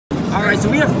All right,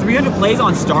 so we have 300 plays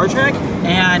on Star Trek,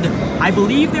 and I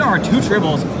believe there are 2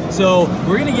 tribbles. So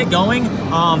we're gonna get going.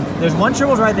 There's 1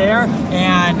 tribbles right there,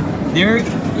 and there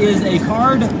is a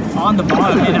card on the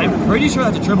bottom, and I'm pretty sure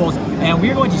that's a tribbles. And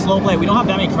we're going to slow play. We don't have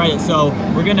that many credits, so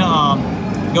we're gonna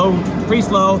go pretty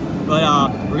slow, but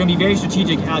we're gonna be very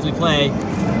strategic as we play.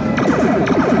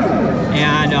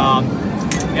 And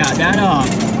yeah,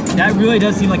 that really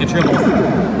does seem like a tribble,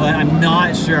 but I'm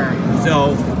not sure.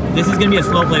 So this is gonna be a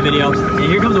slow play video.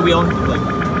 And here comes the wheel.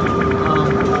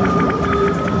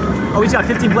 Oh, we just got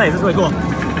 15 plays. That's really cool.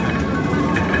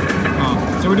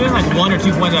 So we're doing like 1 or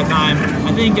 2 points at a time.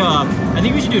 I think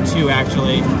we should do 2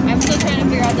 actually. I'm still trying to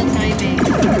figure out the timing.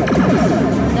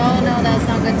 No, that's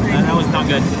not good timing. That was not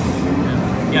good.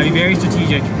 Yeah, be very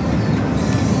strategic.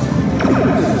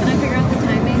 Can I figure out the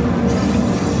timing?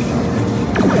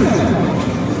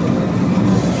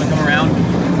 Wanna come around?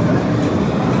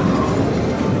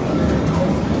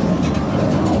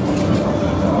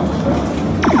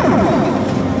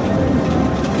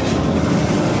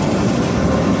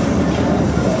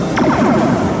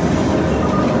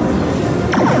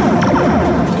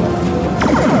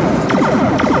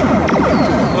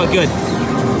 Good.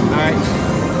 All right.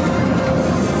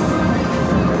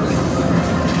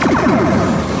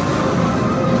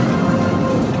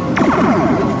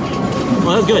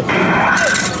 Well, that was good. All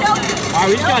right,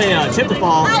 we just got a chip to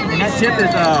fall, and that chip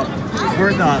is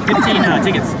worth 15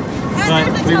 tickets. But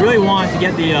we really want to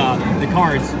get the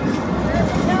cards.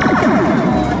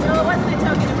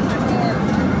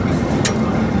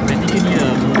 I think you need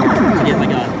more to get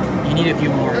like you need a few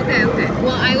more. Okay.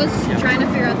 Well, I was trying to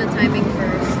figure out the timing first.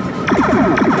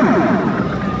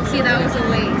 See, that was a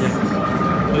waste.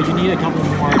 Yeah. But you need a couple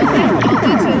more. Okay, I'll do 2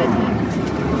 at a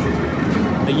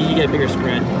time. But you need to get a bigger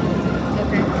spread.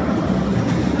 Okay.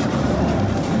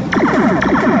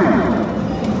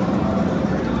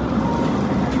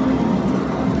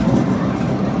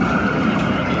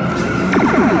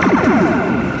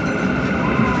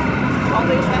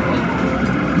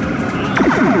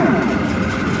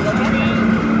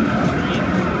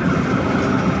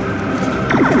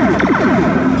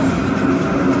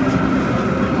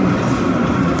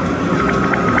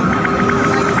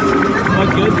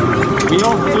 Good.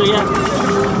 Wheel? 3 yet?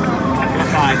 Got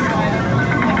 5.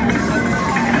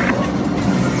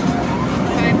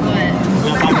 5 what?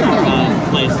 We got 5 more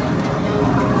plays.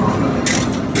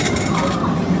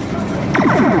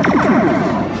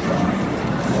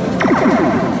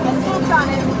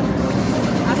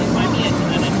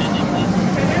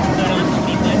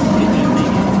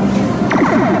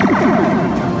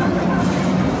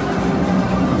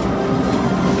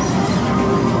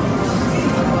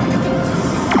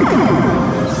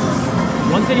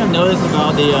 One thing I've noticed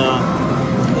about the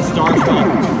Star Trek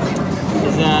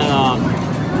is that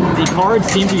the cards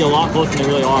seem to be a lot closer than they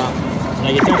really are.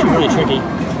 Like, it's actually really tricky.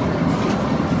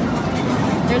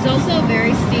 There's also a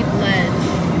very steep ledge.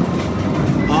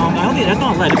 I don't think that's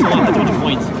not a ledge. That's a bunch of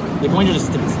points. The coins are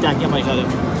just stacking up on each other.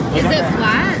 Is it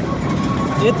flat?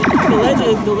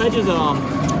 The ledge is a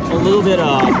little bit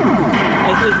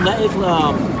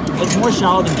it's more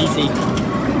shallow than DC.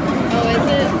 Oh, is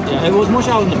it? Yeah, it was more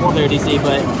shallow than the 4-player DC,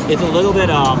 but it's a little bit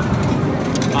I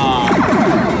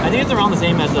think it's around the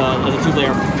same as a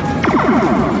 2-player.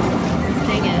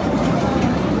 Dang it.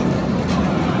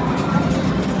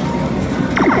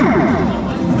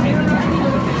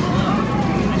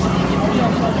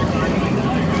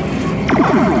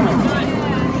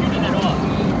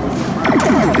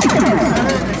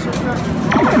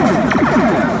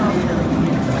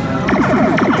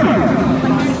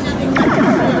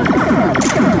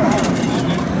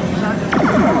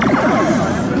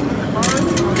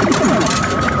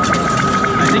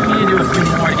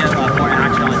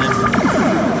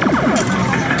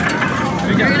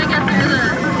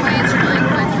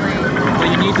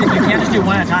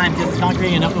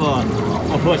 Enough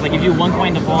of a push. Like if you do 1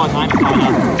 coin to fall at a time, it's not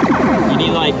enough. You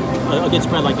need like a good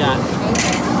spread like that.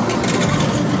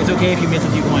 It's okay if you miss a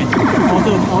few coins.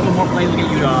 Also more plays will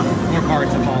get you more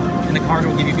cards to fall, and the cards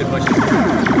will give you good pushes.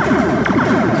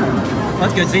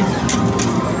 That's good, see?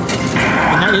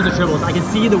 And that is a tribbles. I can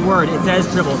see the word. It says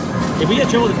tribbles. If we get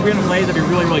tribbles at 300 plays, that'd be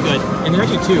really, really good. And they're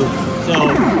actually 2. So,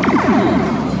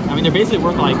 I mean, they're basically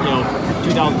worth like,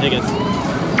 2,000 tickets.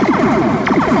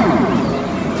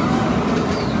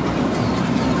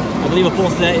 I believe a full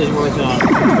set is worth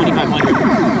 2,500.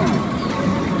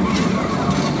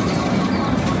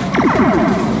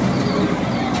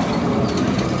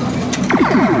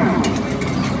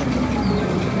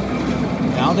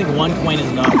 I don't think 1 coin is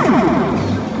enough.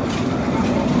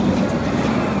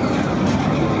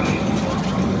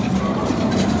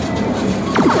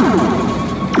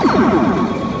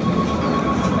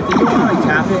 think you want to like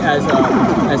tap it as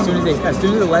soon as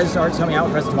the ledge starts coming out,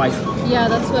 press it twice. Yeah,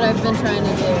 that's what I've been trying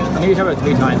to do. Maybe tap it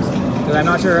 3 times because I'm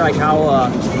not sure like how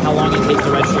long it takes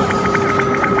to register.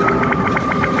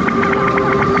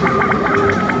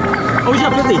 Oh, we just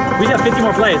have 50. We just have 50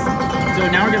 more plays. So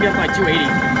now we're gonna be up to like 280.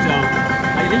 So I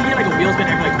think you get like a wheel spin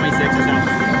every like 26 or so.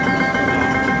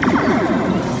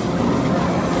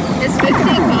 Is 50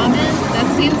 common? That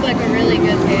seems like a really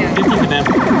good pair. 50 is the best.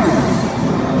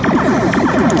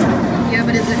 Yeah,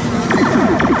 but is it common?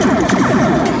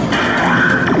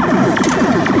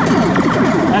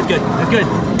 That's good. That's good.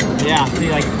 Yeah.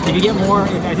 See, like if you get more,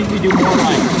 I think if you do more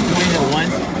like 20 at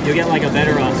once, you'll get like a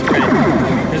better spread.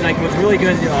 Because like what's really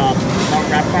good about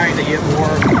rapid fire is that you get more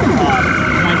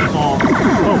points to fall.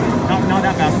 Oh, not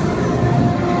that fast.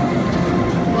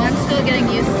 Well, I'm still getting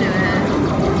used to it.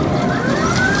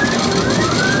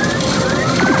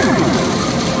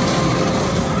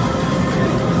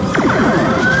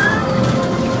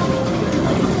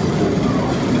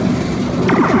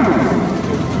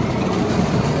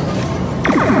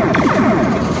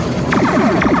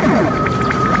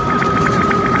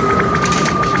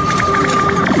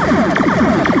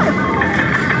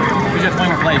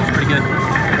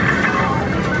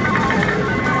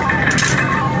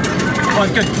 Oh,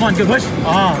 it's good. Come on, good push.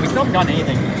 Oh, we still haven't gotten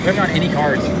anything. We haven't gotten any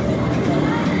cards.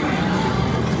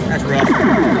 That's rough. I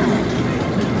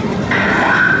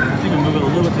think we'll move it a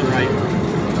little bit to the right.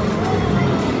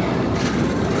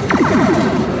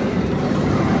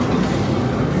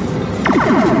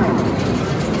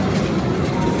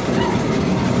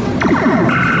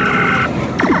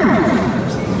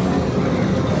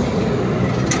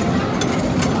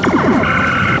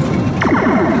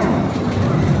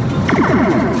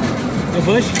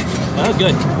 Push. Oh, that was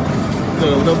good. Go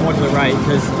a little more to the right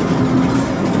because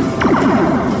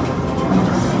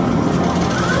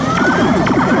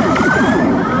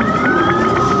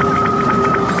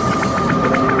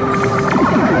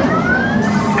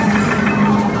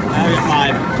now we got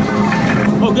 5.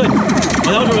 Oh, good.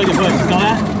 Oh, that was a really good push. You saw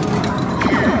that?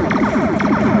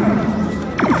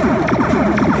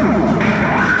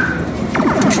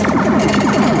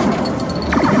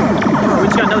 Oh, we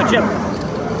just got another chip.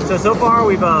 So far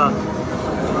we've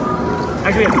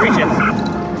actually we have 3 chips.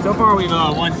 So far we've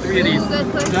won 3 of these.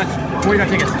 That's 40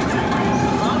 tickets.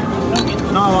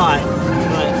 Not a lot,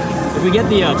 but if we get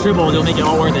the tribbles, it'll make it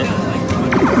all worth it.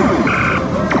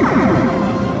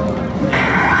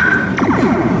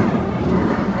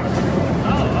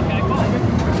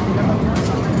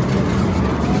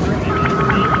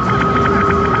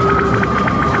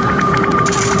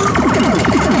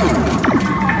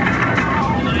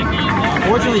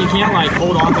 Unfortunately, you can't like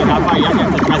hold on to it that far. You have to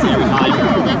press it every time.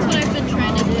 Oh, that's what I've been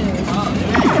trying to do.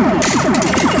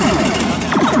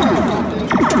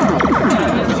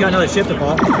 Just got another ship to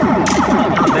fall.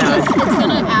 Not bad. It's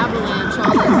gonna avalanche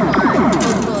all those cards,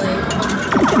 hopefully.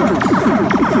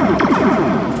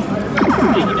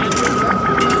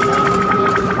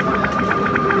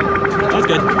 That's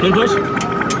good. Good push.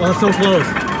 Oh, it's so close.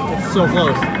 It's so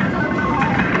close.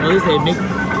 Well, at least they make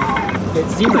it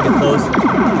seems like it's close.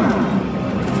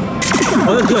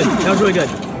 Oh, that's good. That was really good.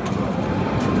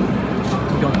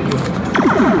 Keep going.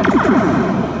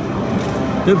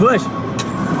 Good push.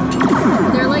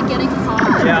 They're like getting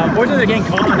caught. Yeah, unfortunately they're getting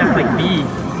caught on that like B,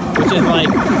 which is like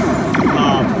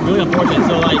really unfortunate.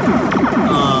 So like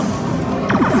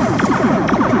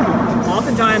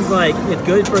oftentimes like it's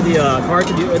good for the card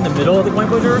to be in the middle of the coin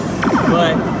pusher,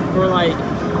 but for like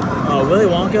Willy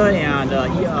Wonka and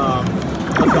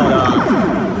what's called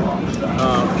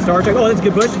Star Trek. Oh, that's a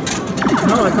good push.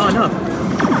 No, that's not enough.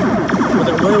 With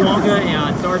Willy Wonka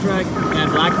and Star Trek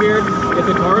and Blackbeard, if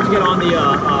the cards get on the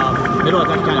middle,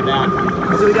 it's actually kind of bad.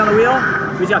 So we got on the wheel,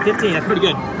 we just got 15, that's pretty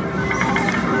good. I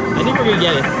think we're gonna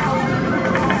get it.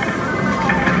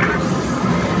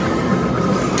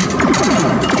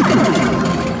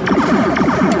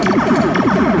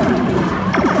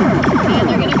 Man,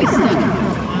 they're gonna be stuck in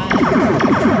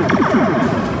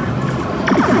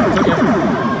It's okay.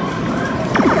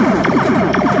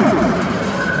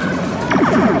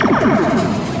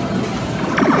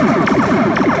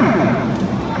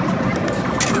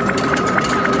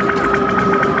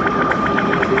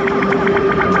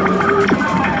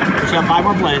 We got 5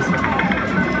 more plays.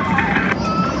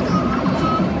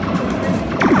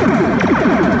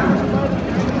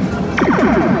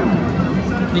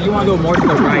 I think you want to go more to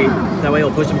the right. That way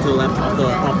it'll push him to the left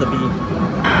off the B.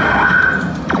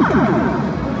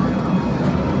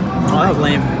 Oh, that was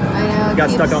lame. I know. It got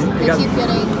stuck on. Keep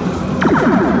getting.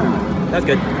 That's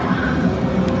good.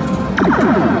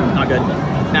 Not good.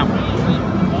 Now.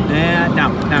 now.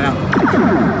 No.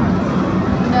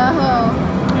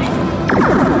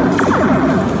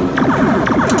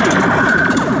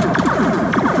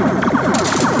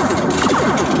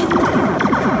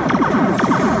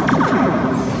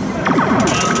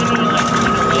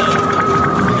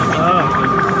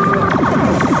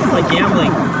 It's like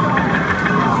gambling.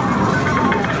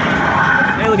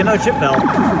 Hey, look, another chip fell.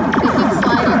 They keep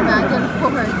sliding back and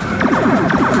forth.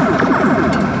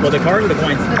 Well, the card or the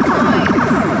coins? The coin.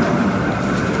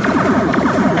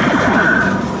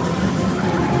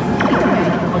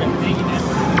 Okay, thank you, man.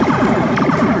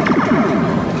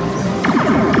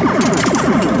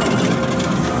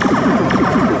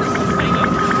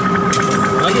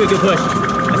 I'll give you a good push.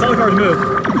 I saw the cards move.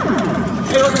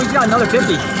 Hey, look, we got another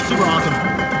 50. Super awesome.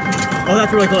 Oh,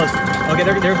 that's really close. Okay,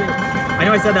 there's. I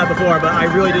know I said that before, but I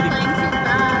really You're did. playing too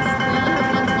fast. We only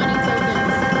have 120 tokens.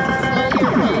 Slow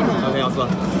your play down. Okay, I'll slow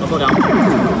down.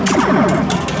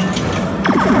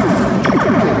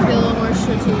 Be a little more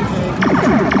strategic.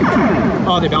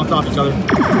 Oh, they bounced off each other.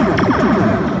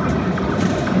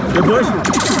 Good push.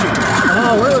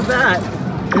 Oh, what was that?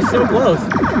 It's so close.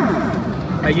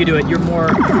 Hey, you do it. You're more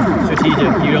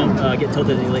strategic. You don't get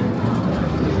tilted easily.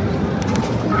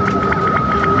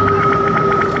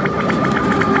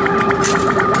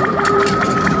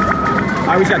 All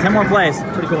right, we just got 10 more plays.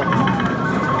 Pretty cool.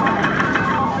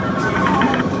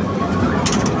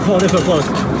 Oh, this was close.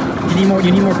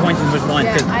 You need more points than just one,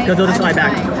 because they'll just slide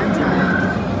back. I'm trying.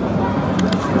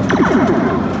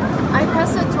 I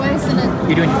pressed it twice and it...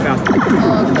 You're doing too fast. Oh,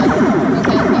 okay.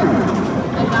 Okay.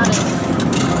 I got it.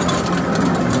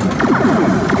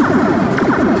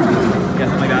 Yeah,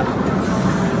 something like that.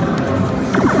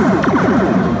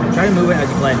 Try to move it as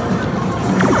you play.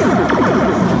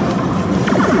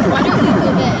 Why don't you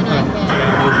move it and I can?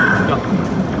 Go.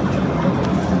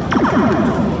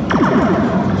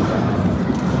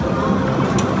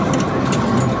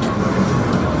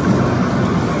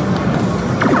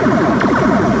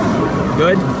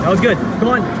 Good. That was good. Come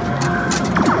on.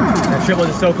 That triple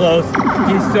is so close.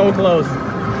 He's so close.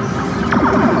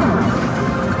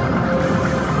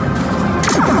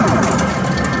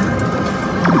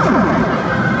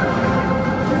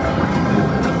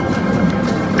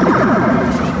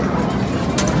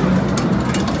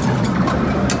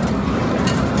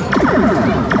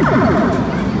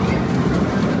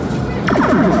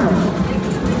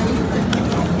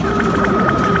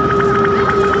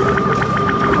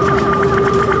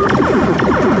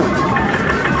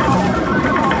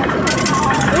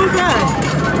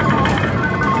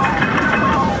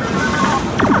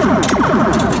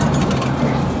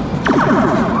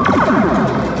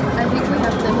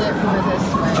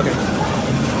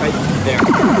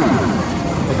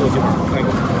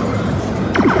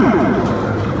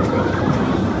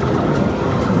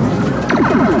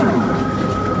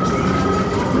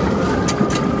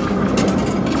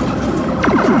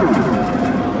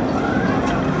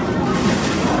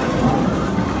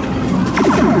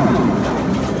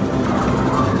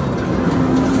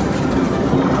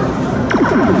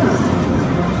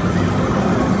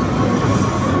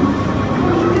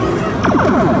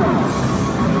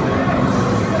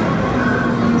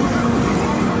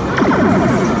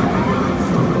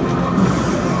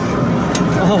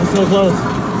 Oh, so close.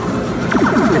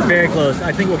 It's very close.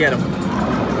 I think we'll get him.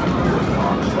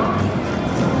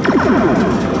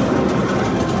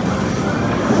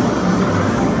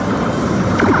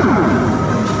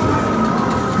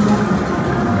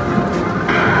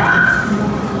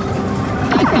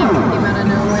 That came out of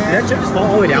nowhere. Did that chip just fall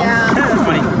all the way down? Yeah. That's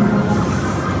funny.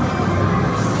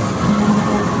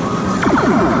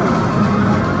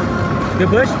 Good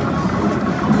push.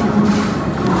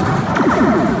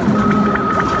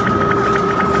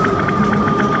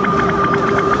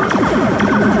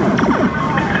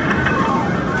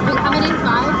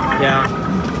 Yeah.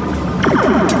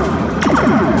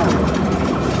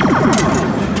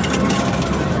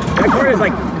 That card is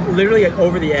like literally like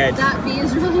over the edge. That V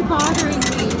is really bothering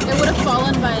me. It would have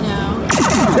fallen by now.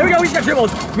 There we go, we just got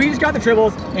triples. We just got the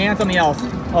triples and something else.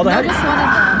 Oh, No, just one of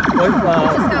them. Was,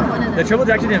 We just got one of them. the triples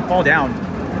actually didn't fall down.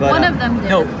 But, One of them did.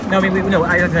 No, I mean, no,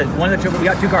 I said one of the triples, we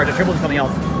got two cards, a triple and something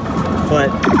else.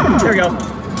 But, there we go.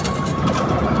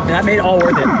 And that made it all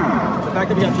worth it. The fact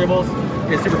that we got triples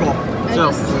is super cool.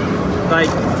 Like,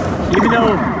 even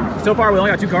though so far we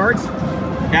only got two cards,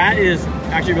 that is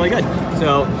actually really good.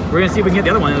 So we're gonna see if we can get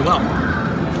the other one as well.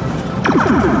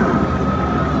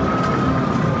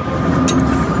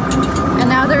 And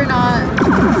now they're not.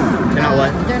 They're not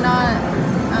what? They're not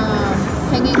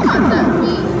hanging on that V.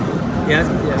 Yes.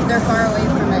 Yeah. They're far away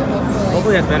from it. Hopefully.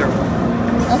 Hopefully that's better.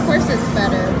 Of course, it's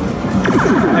better.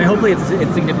 I mean, hopefully hopefully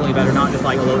it's significantly better, not just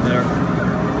like a little better.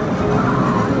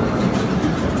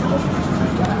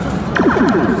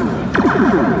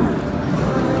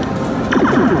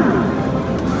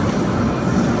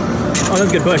 Oh, that's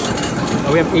a good push.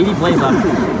 Oh, we have 80 plays left.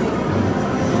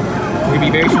 We're gonna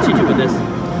be very strategic with this.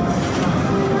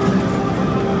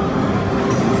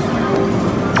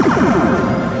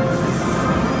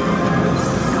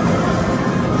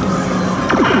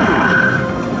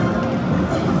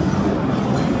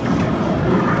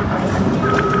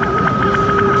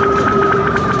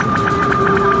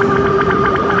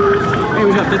 Hey,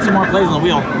 we got 15 more plays on the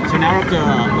wheel, so now we're up to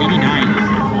 89.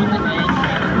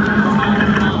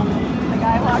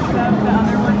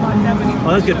 Oh,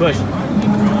 that's a good push.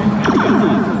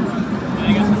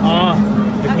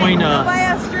 The coin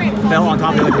fell on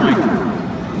top of the coin.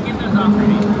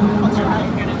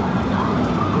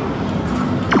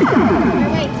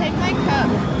 Wait, take my cup.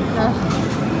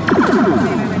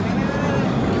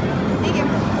 Thank you.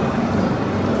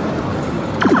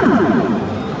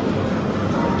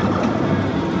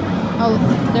 Oh,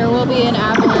 there will be an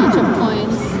avalanche of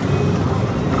coins.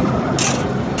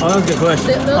 Oh, that was a good push.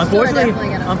 Those two are Unfortunately, definitely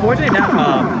gonna unfortunately, that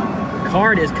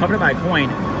card is covered by a coin,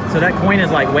 so that coin is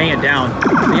like weighing it down. So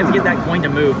you have to get that coin to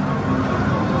move.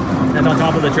 That's on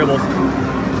top of the triples.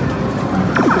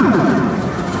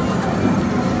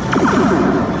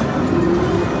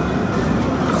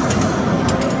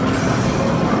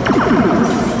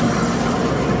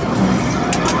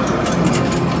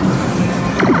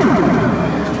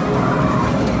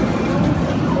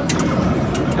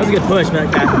 That was a good push,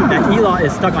 but that E-lot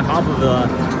is stuck on top of the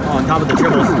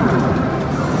triples.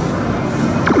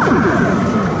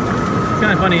 It's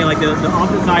kind of funny, like the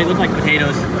opposite side looks like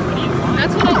potatoes.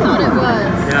 That's what I thought it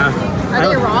was. Yeah. Are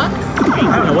they rocks?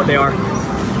 I don't know what they are.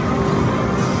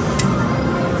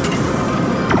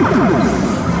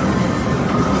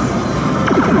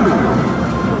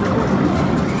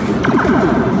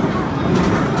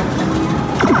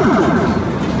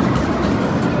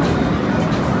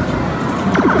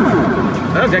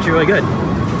 That was actually really good.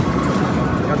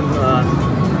 Got them,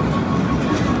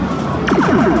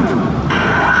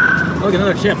 look,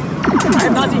 another chip. I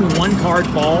have not seen one card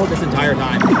fall this entire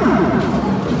time.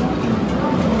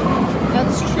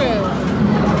 That's true.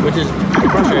 Which is kind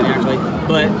of frustrating actually,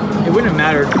 but it wouldn't have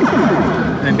mattered.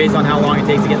 And based on how long it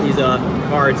takes to get these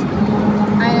cards.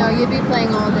 I know, you'd be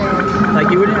playing all day. Like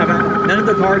you wouldn't have, none of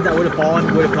the cards that would have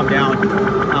fallen would have come down.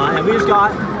 And we just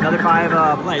got another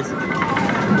 5 plays.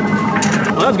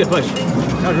 Oh, that was a good push.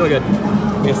 That was really good.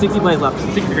 We have 60 plays left,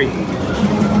 63.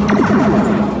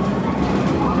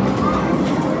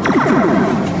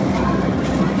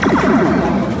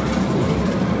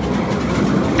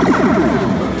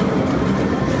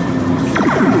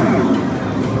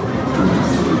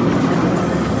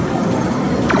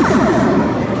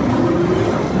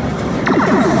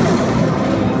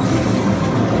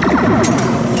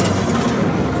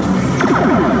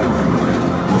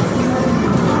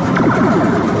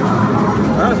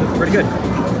 Pretty good.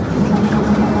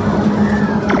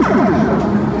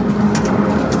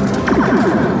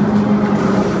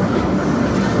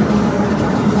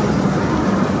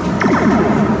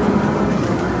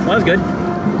 Well, that was good.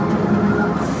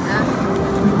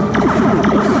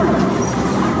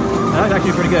 That was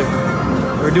actually pretty good.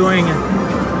 We're doing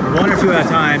 1 or 2 at a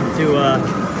time to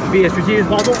be as strategic as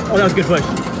possible. Oh, that was a good push.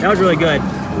 That was really good.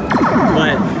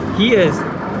 But he is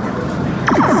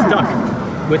stuck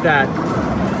with that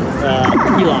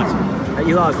E-lot. That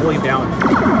E-lot is holding him down.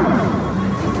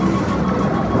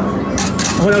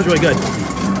 Oh, that was really good.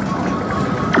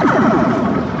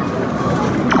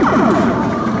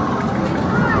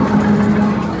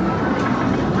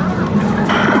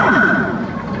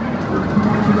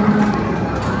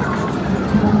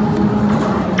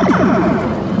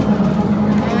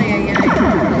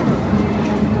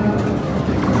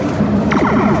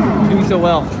 Doing so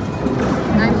well.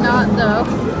 I'm not though.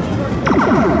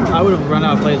 I would have run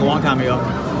out of plays a long time ago.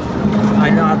 I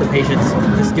don't have the patience,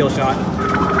 the skill shot.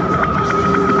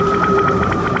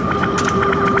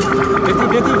 50,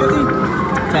 50, 50?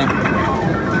 10.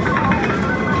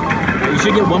 You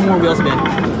should get 1 more wheel spin,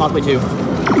 possibly 2.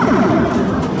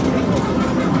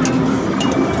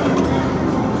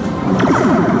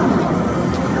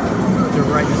 To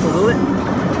right just a little bit.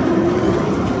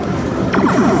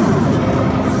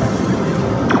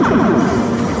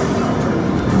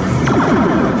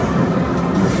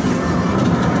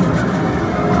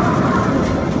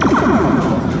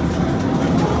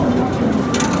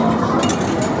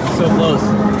 So close.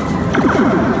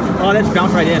 Oh, that just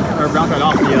bounced right in, or bounced right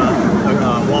off the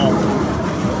wall.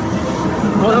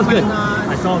 Oh, that was good.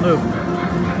 I saw it move.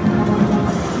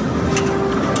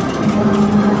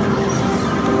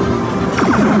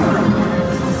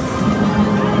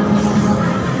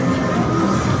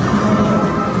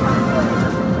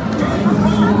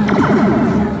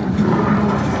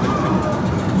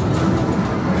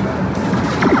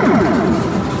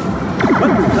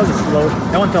 slow.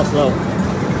 That one fell slow.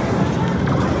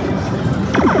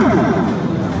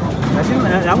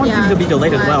 That one seems to be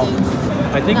delayed as well.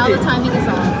 I think now the timing is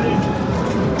off.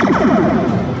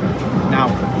 Now.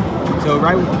 So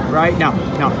right now.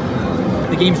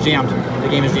 The game's jammed. The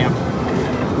game is jammed.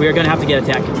 We are gonna have to get a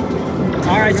tech.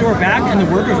 All right, so we're back, and the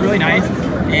worker's really nice,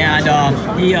 and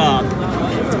he oh,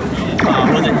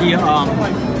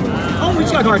 we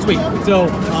just got cards, sweet. So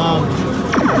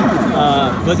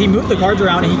but he moved the cards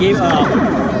around, and he gave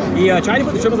he tried to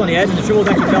put the triples on the edge, and the triples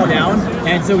actually fell down,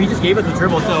 and so he just gave us the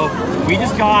triples. So we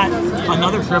just got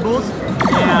another triples,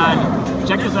 and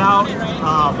check this out.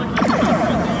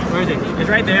 Where is it? It's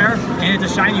right there, and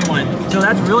it's a shiny one. So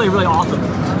that's really, really awesome.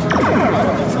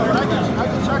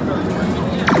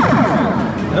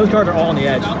 Those cards are all on the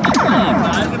edge.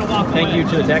 Thank you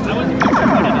to the tech.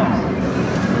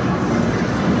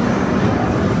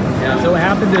 Yeah, so what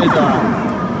happens is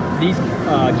these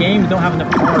games don't have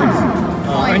enough cards.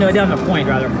 Or no, they don't have enough coins,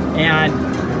 rather. And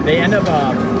they end up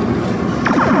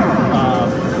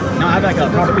not having like a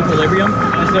proper equilibrium.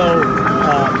 And so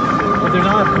if there's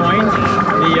not enough coins,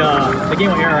 the game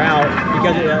will error out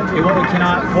because it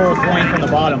cannot pull a coin from the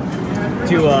bottom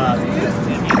to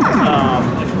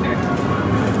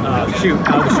shoot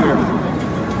out of the shooter.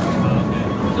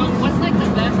 So what's like the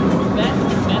best method to get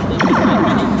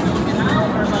now,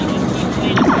 or like is he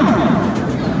playing really?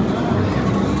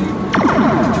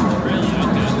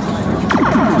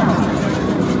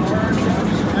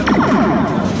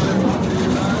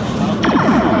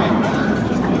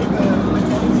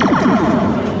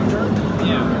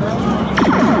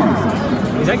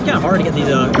 It's actually kind of hard to get these.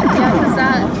 Yeah, because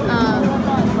that.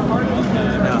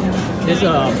 This you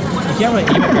can't really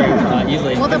aim it very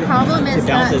easily. Well, the problem is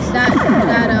that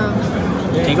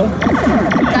angle.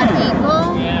 That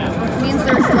angle means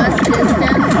there's less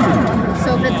distance. So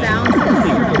if it bounces,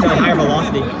 it's a higher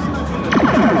velocity.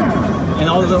 And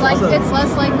also, it's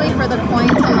less likely for the coin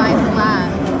to lie flat.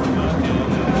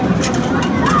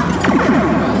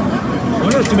 I wonder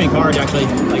if there's too many cards actually,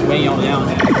 like weighing all down.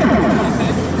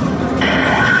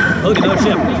 Oh, look, another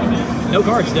ship. No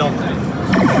cards still.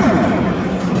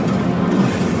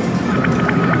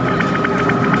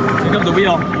 Here comes the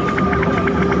wheel.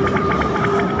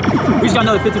 We just got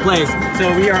another 50 plays,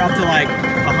 so we are up to like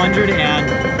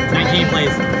 119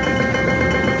 plays.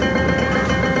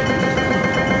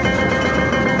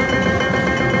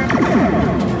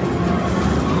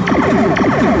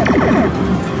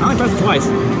 I only pressed it twice.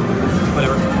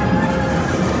 Whatever.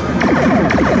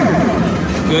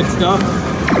 Good stuff.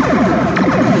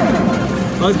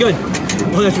 Well, that's good.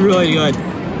 Oh, that's really good.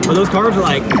 But those cards are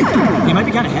like, they might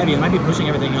be kind of heavy. It might be pushing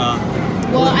everything up.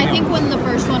 Well, I think when the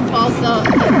first one falls,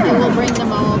 it will bring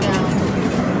them all down.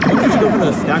 Maybe we should go for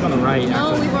the stack on the right.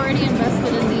 No, actually. we've already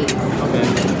invested in these. Okay.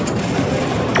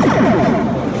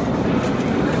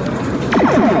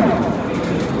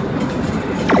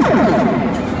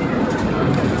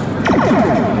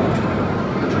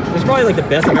 This is probably like the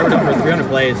best I've ever done for 300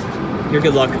 plays. You're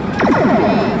good luck.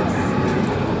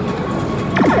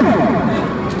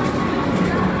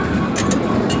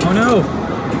 Oh no!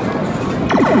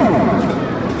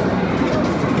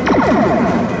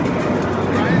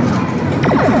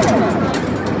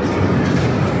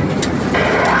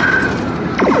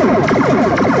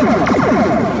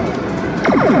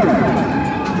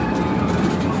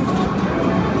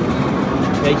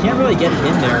 Yeah, you can't really get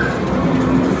in there.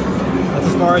 That's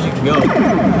as far as you can go.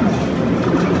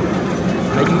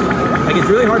 Like it's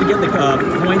really hard to get the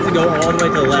coins to go all the way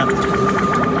to the left.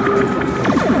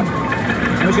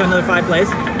 And we just got another 5 plays.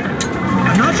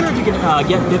 I'm not sure if you can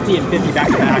get 50 and 50 back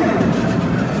to back.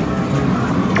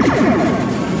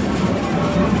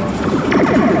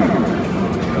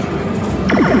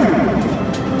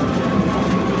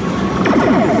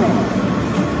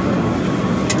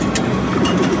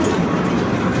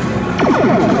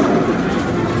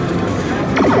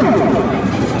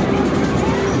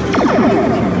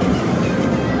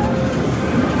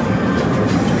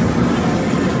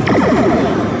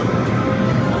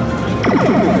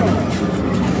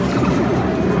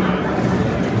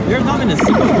 There's not been a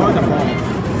single card to fall,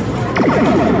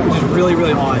 which is really,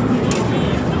 really odd.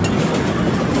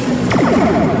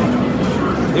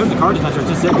 There's the card dispenser, it's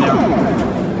just sitting there.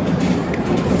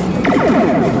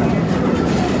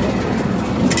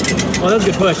 Oh, that was a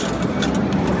good push.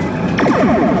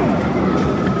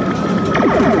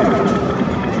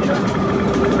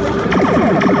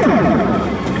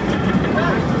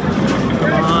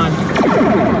 Come on.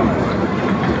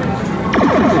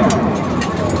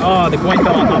 Oh, the coin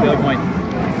fell on top of the other coin.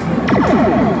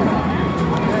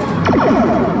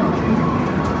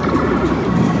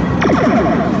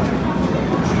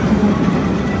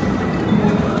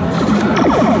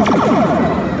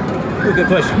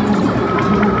 push.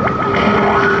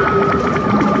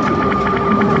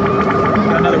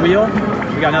 Got another wheel.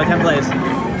 We got another 10 plays.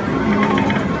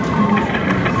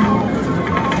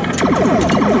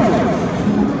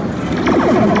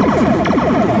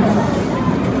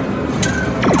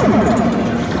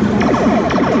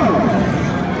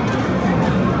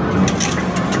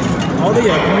 All the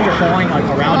coins are falling like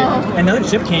around it. Another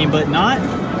chip came, but not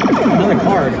another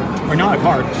card, or not a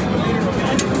card.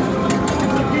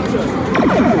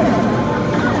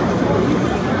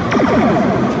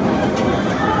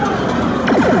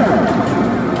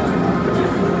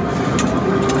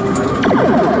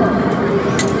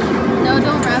 No,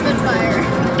 don't rapid fire.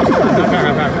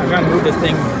 I'm trying to move this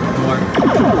thing more.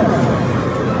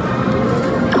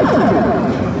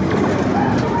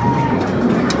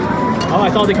 Oh, I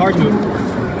saw the cards move.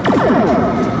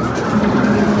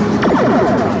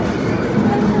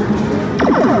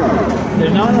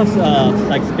 There's not enough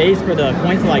like space for the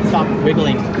coins to like stop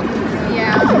wiggling.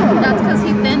 Yeah, that's because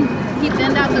he thinned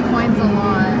out the coins a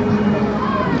lot.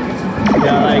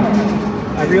 Yeah, like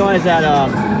I realized that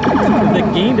if the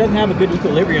game doesn't have a good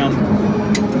equilibrium,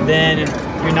 then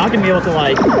you're not gonna be able to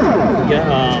like get.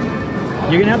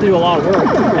 You're gonna have to do a lot of work,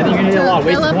 and then you're gonna need a lot of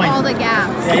wasted fill up points. all the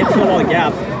gaps. Yeah, you have to fill up all the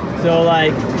gaps. So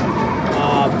like,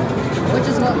 Which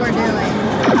is what we're doing.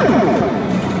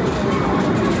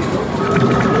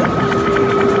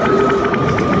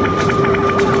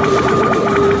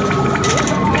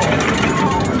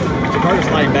 the cards are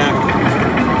sliding back.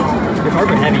 The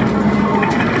cards are heavy.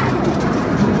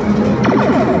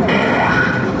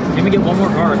 Can we get one more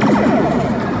card?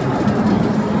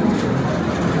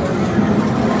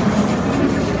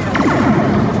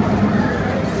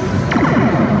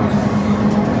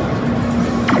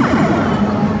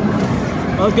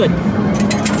 Oh, that's good.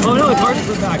 Oh no, the card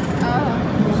is back.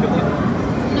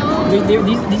 No.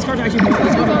 These cards are actually more.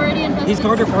 We've already invested. These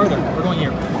cards are farther. We're going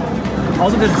here.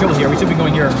 Also, there's a triple here. We should be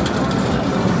going here.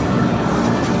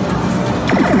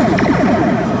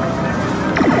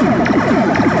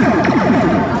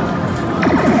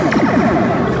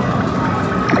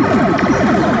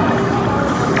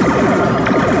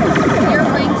 You're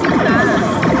playing too fast.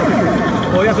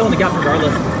 Well, we gotta fill in the gap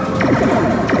regardless.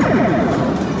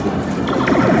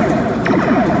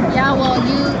 Yeah, well,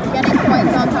 you getting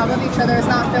points on top of each other is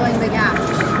not filling the gaps.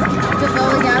 To fill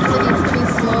the gaps, it needs to be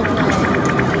slow play.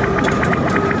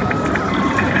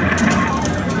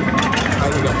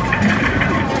 Alright, we go.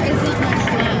 There isn't much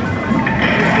left.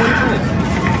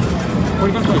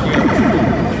 45 plays. You got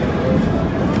it.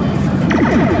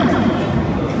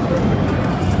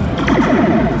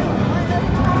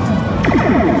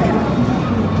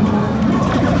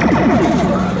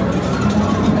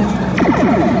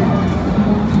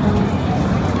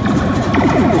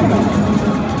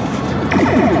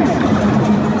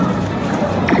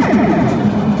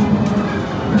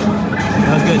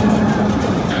 That was good.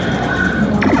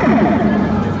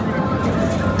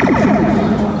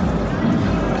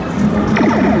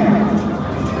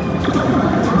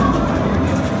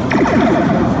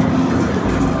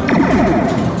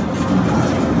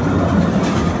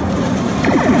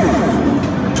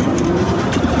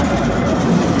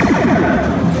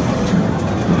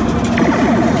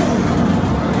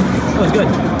 That was good.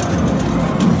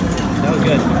 That was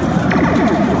good.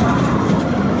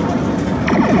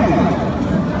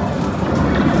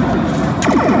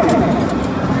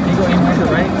 Can you go aim right to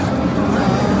the right?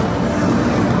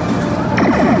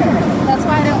 That's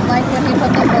why I don't like when he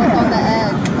put them both on the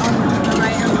edge, on the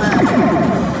right and left.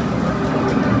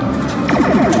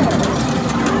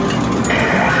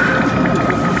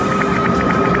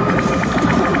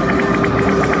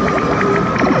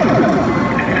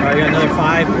 Alright, we got another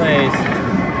 5 plays.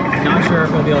 Not sure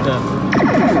if we'll be able to.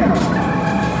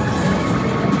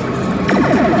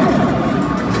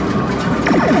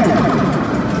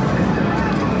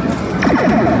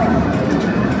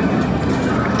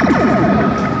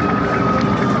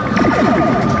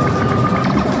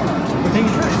 We're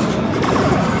taking turns.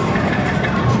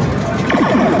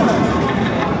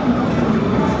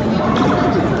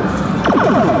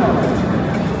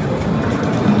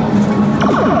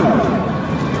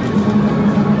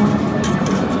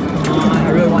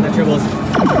 I really want the triples.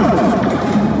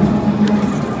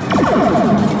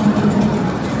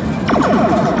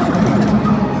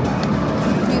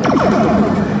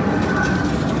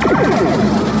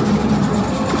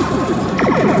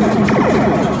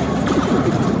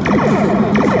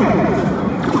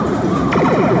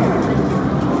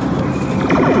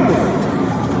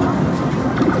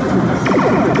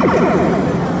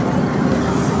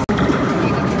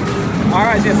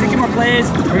 Alright, so we have 60 more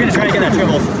plays. We're gonna try to get that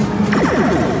triples.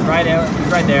 Right there.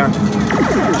 Right there.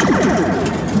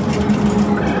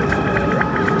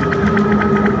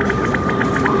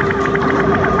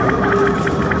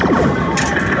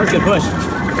 That was a good push.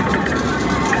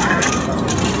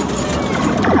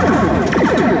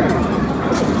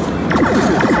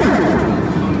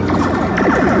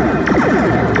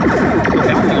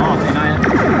 Bouncing off, and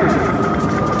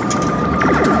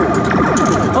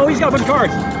oh, he's got a bunch of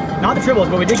cards. Not the triples,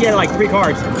 but we did get like 3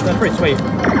 cards. That's pretty sweet.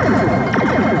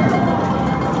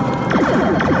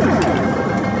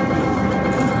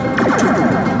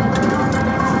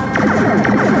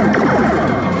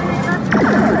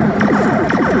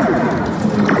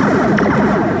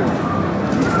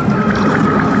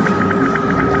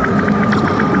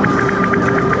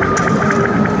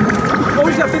 Oh,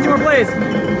 he's got 50 more plays.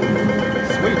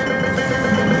 Sweet.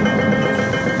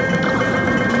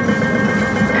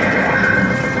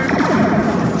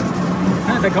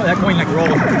 That coin like rolled.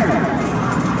 Oh,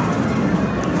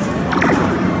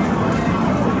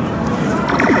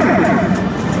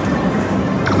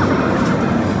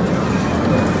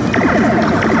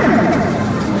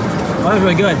 that was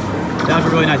really good. That was a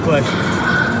really nice push.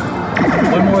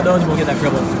 One more of those and we'll get that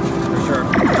triple for sure.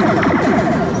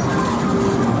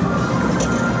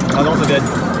 That was also good.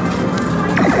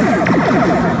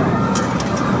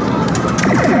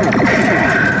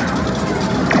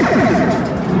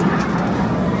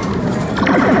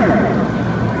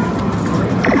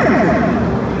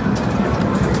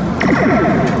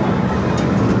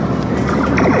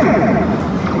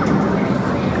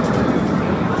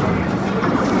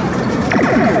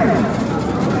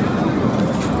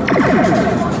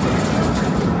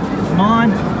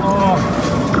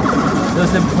 There's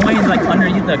some coins like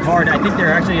underneath the card. I think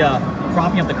they're actually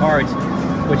propping up the cards,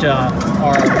 which are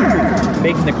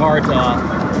making the cards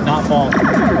not fall.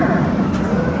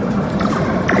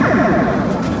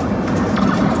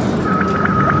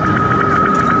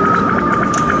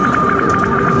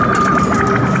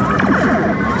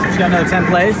 Just got another 10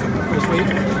 plays this week.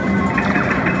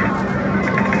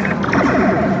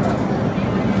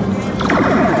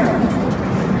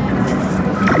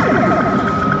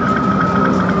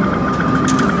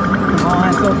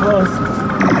 So close.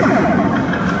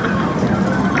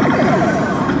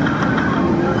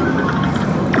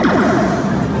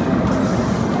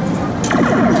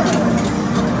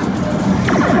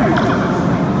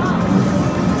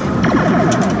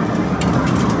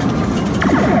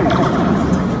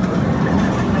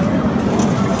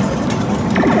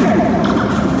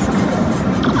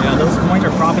 Yeah, those coins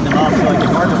are propping them up, so like the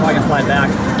cards are probably gonna slide back,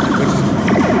 which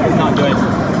is not good.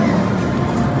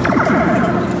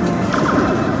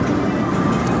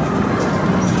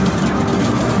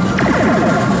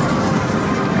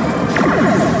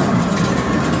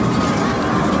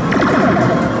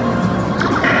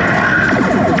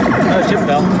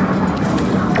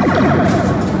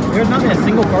 There's not been a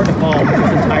single card to fall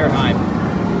this entire time.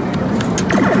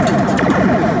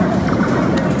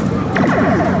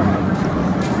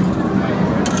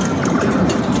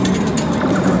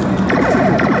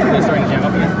 Is it starting to jam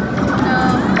up again? No.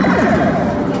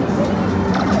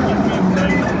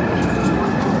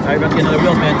 Alright, we're about to get another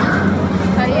wheel spin.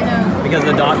 How do you know? Because of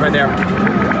the dots right there.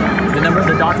 The number of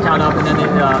the dots count up and then it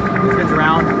spins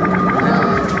around.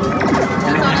 It's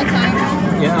on a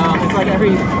timer? Yeah, it's like every,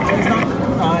 it's not,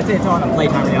 I'd say it's on a play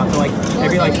timer now, so like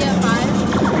every like, we get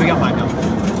 5? we got 5 now.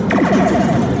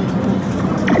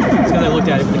 It's because I looked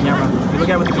at it with the camera. If you look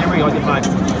at it with the camera, you always get 5.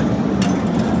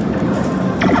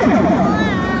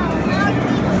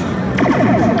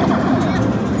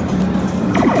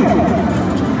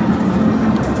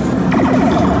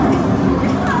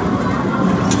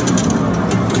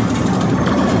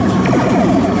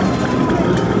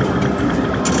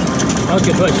 That was a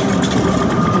good push.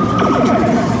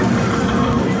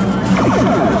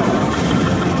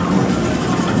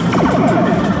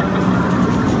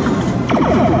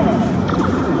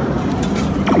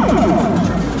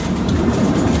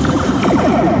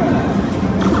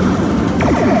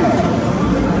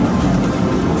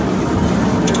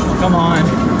 Come on.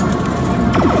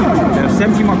 We have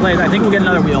 17 more plays. I think we'll get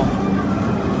another wheel. I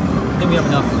think we have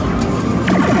enough.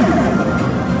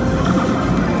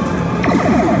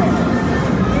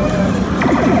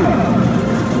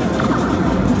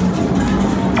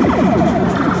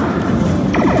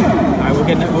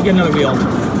 We'll get another wheel.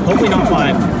 Hopefully not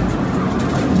 5.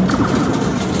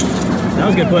 That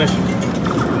was a good push.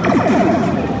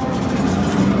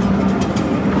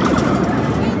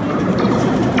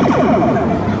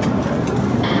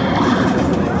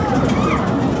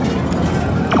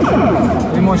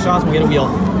 Three more shots, we'll get a wheel.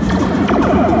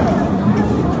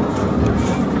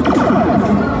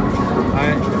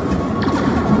 Alright.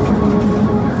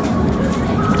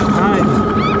 Alright.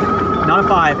 Not a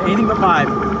 5. Anything but 5.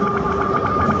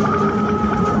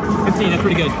 15, that's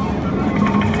pretty good.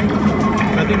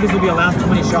 I think this will be our last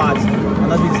 20 shots,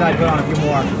 unless we decide to put on a few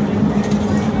more.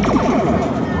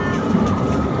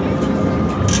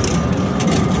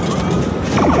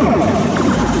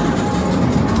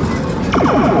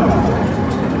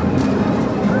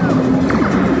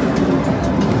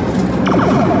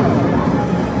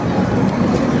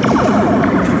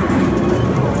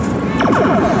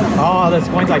 Oh, those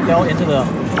coins like fell into the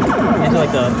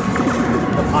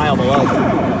pile below.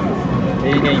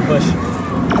 They didn't get any push.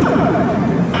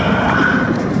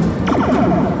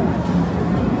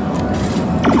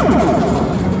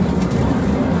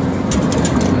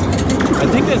 I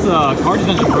think this card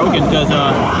suspension is broken because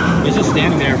it's just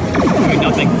standing there doing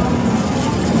nothing.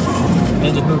 And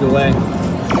it just moved away.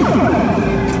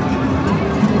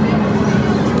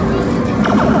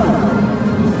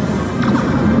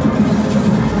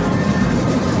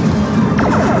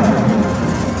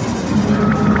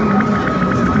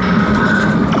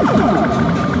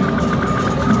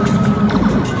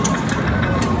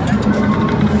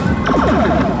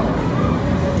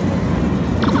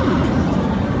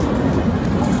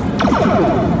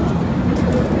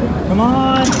 Come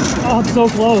on! Oh, it's so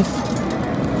close.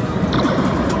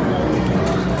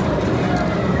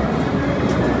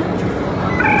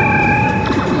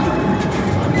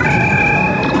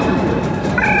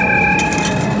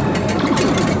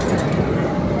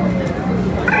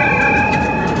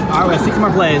 Alright, we have 6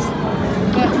 more plays.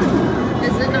 But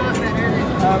is it not better than...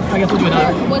 I guess we'll do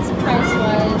another. What's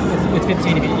price-wise? It's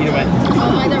 15 if you either way.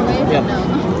 Oh, either way? Yep. No.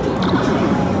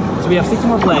 So we have 6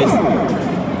 more plays.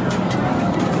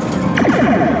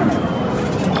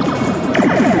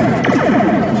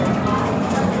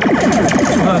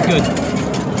 Oh, that's good.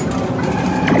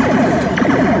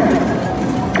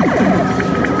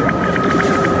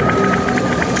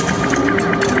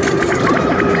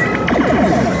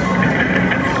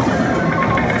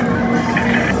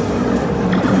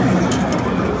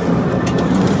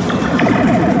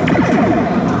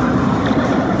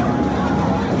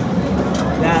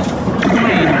 That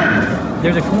coin,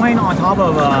 there's a coin on top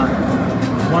of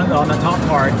one on the top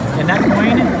card, and that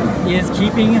coin is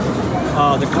keeping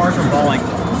the cards from falling.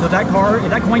 So if that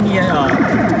coin get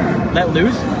let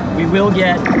loose, we will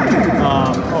get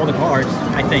all the cards.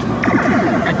 I think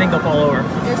they'll fall over.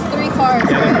 There's 3 cards.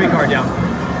 Yeah, there's 3 cards down.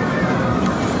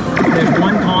 There's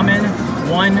 1 common,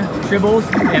 1 tribbles,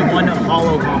 and 1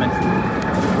 hollow common,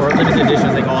 or limited edition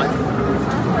as they call it.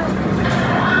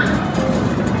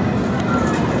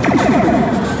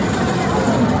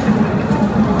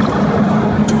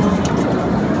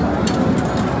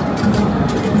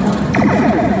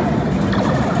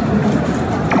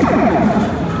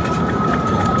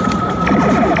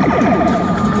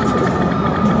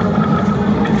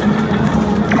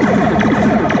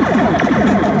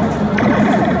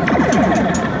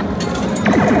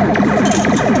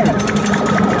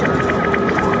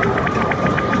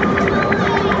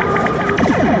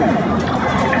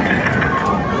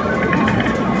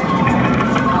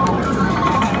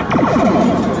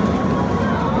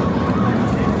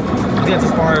 That's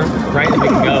as far right as we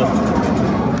can go.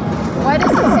 Why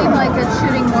does it seem like it's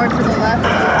shooting more to the left?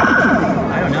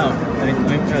 I don't know. Let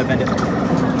me try to bend it.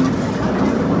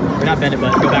 Or not bend it,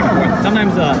 but go back and forth.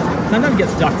 Sometimes it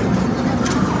gets stuck.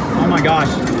 Oh my gosh.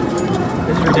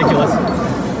 This is ridiculous.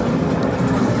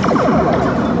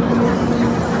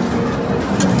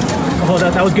 Oh,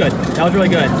 that was good. That was really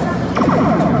good.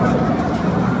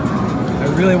 I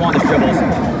really want the dribbles.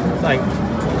 It's like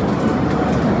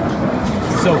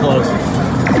so close.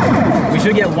 We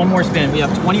should get 1 more spin. We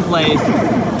have 20 plays.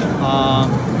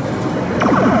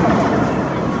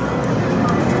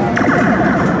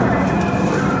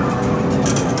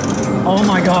 Oh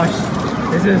my gosh.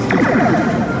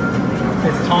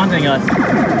 It's taunting us.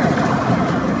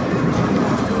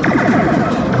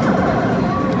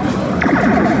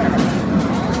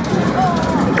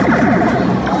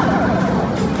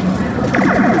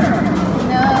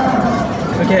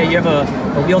 Okay, you have a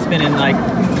wheel spin in like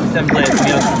 7 plays.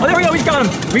 Oh, there we go, we just got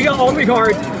him. We got all 3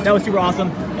 cards. That was super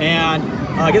awesome. And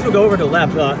I guess we'll go over to the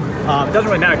left. It doesn't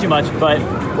really matter too much, but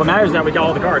what matters is that we got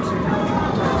all the cards.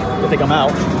 If they come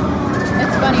out.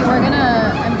 It's funny, we're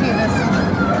gonna empty this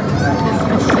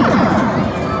machine out.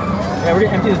 Yeah, we're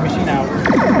gonna empty this machine out.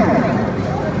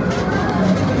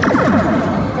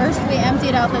 First we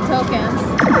emptied out the tokens,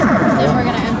 then we're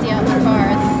gonna empty out the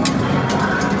cards.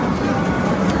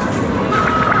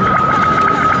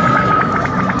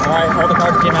 All right, all the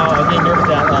cards came out. I was getting nervous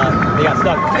that they got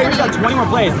stuck. Hey, we just got 20 more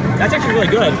plays. That's actually really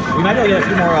good. We might be able to get a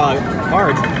few more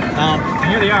cards. And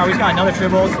here they are. We just got another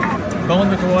Tribbles,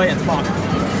 Bones McCoy, and Spock.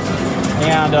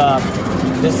 And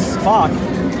this Spock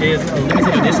is a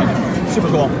limited edition. Super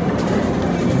cool.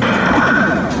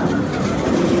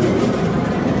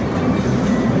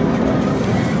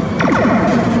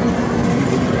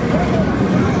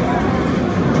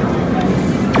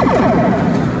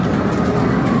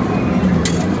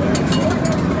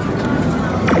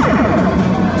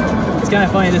 Kind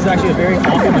of funny, this is actually a very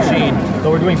awful machine,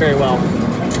 but we're doing very well.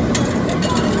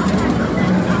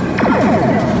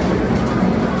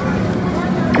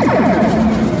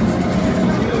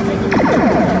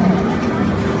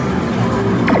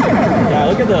 Yeah,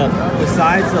 look at the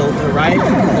sides to the right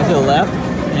and to the left,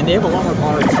 and they have a lot more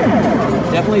cards.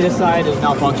 Definitely this side is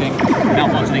malfunctioning.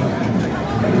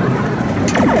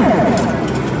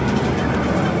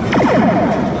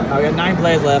 We got 9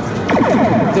 plays left.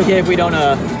 It's okay if we don't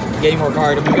get any more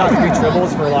cards. We got 3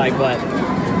 Tribbles for like, what,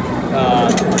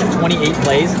 28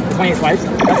 plays, 28 swipes.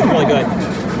 That's really good.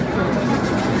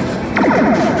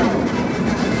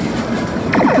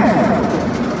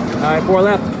 All right, 4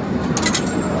 left.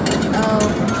 Oh.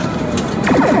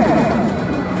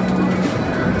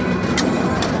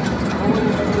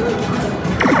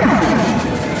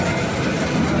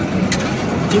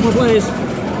 2 more plays.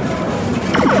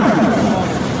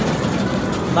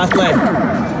 Last play.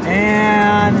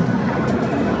 And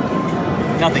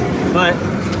nothing. But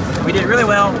we did really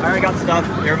well. I already got the stuff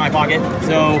here in my pocket.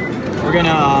 So we're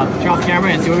gonna turn off the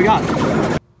camera and see what we got.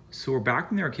 So we're back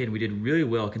from the arcade. We did really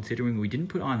well considering we didn't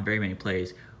put on very many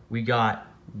plays. We got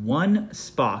 1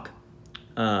 Spock,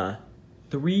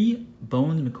 3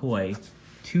 Bones McCoy,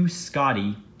 2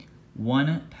 Scotty,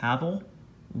 1 Pavel,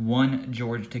 1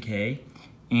 George Takei,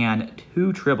 and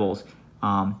 2 Tribbles.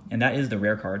 And that is the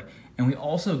rare card. And we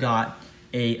also got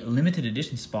a limited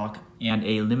edition Spock and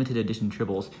a limited edition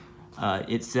Tribbles.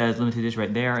 It says limited edition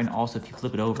right there, and also if you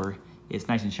flip it over, it's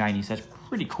nice and shiny, so that's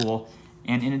pretty cool.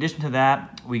 And in addition to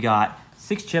that, we got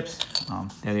 6 chips,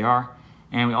 there they are,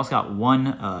 and we also got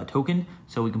 1 token,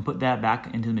 so we can put that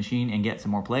back into the machine and get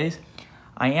some more plays.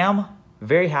 I am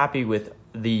very happy with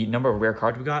the number of rare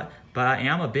cards we got, but I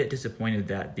am a bit disappointed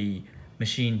that the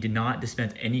machine did not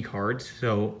dispense any cards,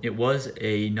 so it was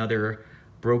another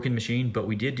broken machine, but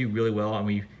we did do really well, and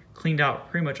we cleaned out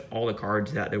pretty much all the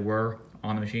cards that there were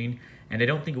on the machine. And I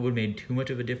don't think it would have made too much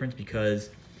of a difference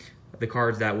because the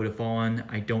cards that would have fallen,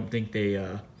 I don't think they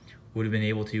would have been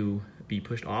able to be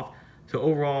pushed off. So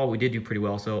overall, we did do pretty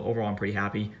well. So overall, I'm pretty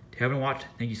happy. To everyone watched,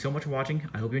 thank you so much for watching.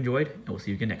 I hope you enjoyed, and we'll see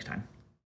you again next time.